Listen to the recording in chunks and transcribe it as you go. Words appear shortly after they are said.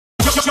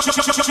Well,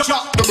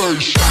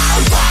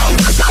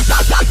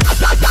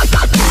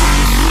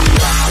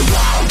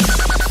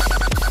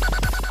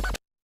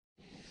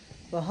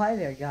 hi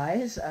there,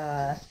 guys.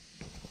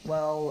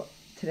 Well,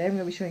 today I'm going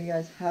to be showing you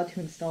guys how to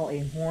install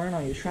a horn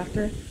on your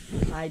tractor.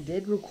 I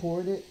did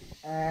record it,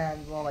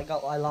 and well,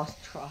 I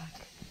lost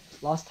track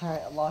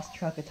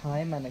of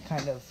time, and I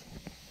kind of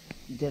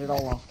did it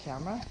all off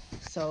camera.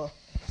 So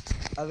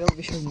I will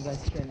be showing you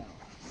guys here now.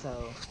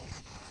 So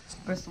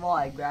first of all,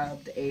 I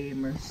grabbed a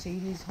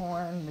Mercedes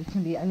horn. It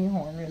can be any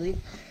horn really,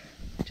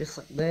 just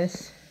like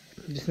this.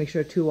 Just make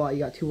sure you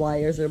got two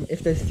wires, or if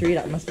there's three,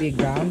 that must be a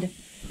ground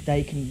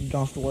that you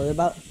don't have to worry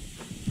about.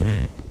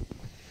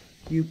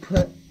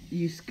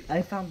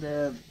 I found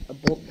a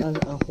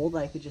hole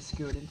that I could just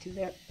screw it into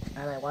there,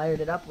 and I wired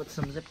it up with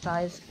some zip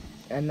ties.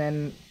 And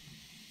then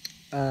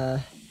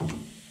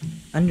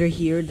under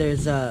here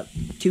there's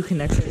two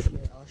connectors.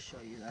 Here, I'll show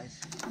you guys.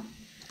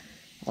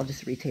 I'll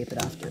just retape it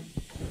after.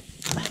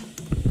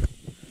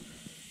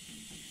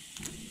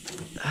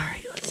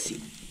 Alright, let's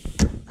see.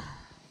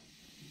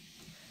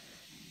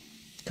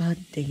 God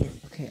dang it.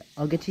 Okay,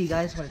 I'll get to you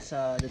guys once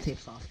the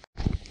tape's off.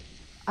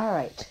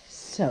 Alright,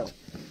 so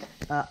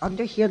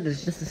under here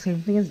there's just the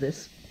same thing as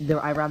this.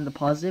 There I ran the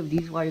positive.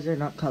 These wires are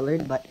not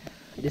colored, but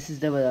this is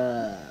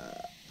the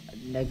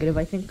negative,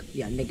 I think.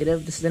 Yeah,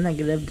 negative. This is the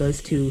negative,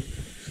 goes to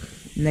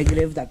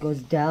negative, that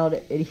goes down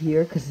in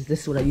here, because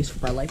this is what I use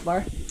for my light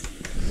bar.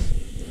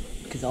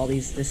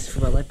 Because this is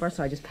for my light bar,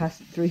 so I just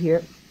passed it through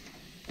here,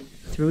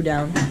 through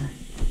down,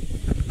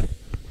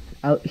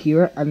 out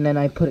here, and then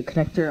I put a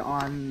connector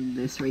on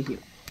this right here,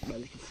 as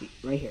you can see,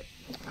 right here.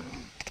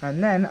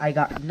 And then I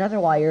got another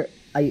wire.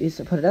 I used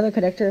to put another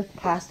connector,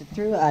 passed it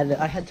through, and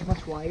I had too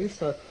much wire,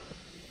 so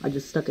I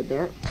just stuck it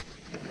there.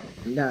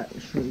 That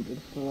shouldn't be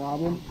a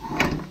problem.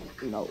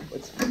 No,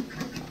 it's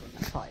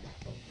fine.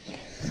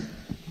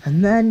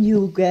 And then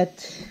you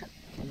get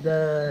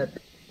the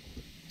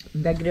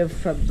negative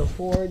from the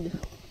horn.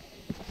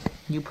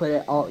 You put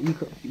it all. You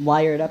could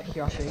wire it up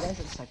here. I'll show you guys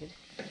in a second.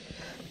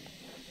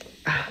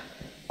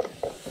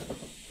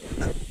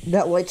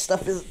 That white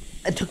stuff is.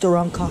 I took the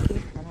wrong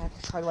caulking, and I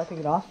had to try wiping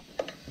it off,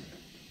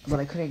 but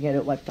I couldn't get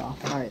it wiped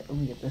off. All right, let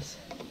me get this.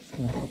 It's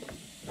gonna help.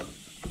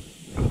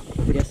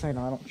 Yes, I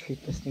know I don't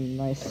treat this thing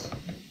nice.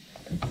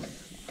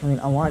 I mean,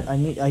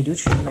 I do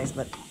treat it nice,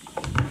 but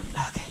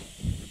okay.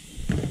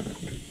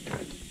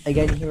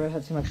 Again, here I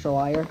have some extra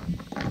wire.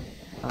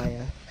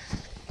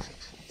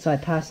 So I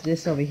passed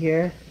this over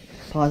here,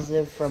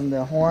 positive from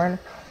the horn,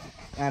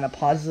 and a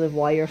positive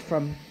wire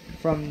from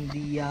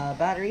the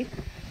battery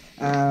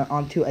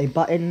onto a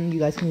button. You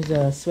guys can use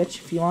a switch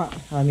if you want.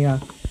 I mean,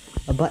 a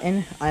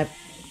button. I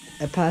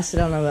passed it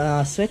on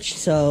a switch,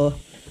 so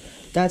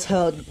that's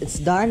how it's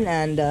done.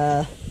 And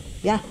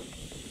yeah,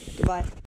 goodbye.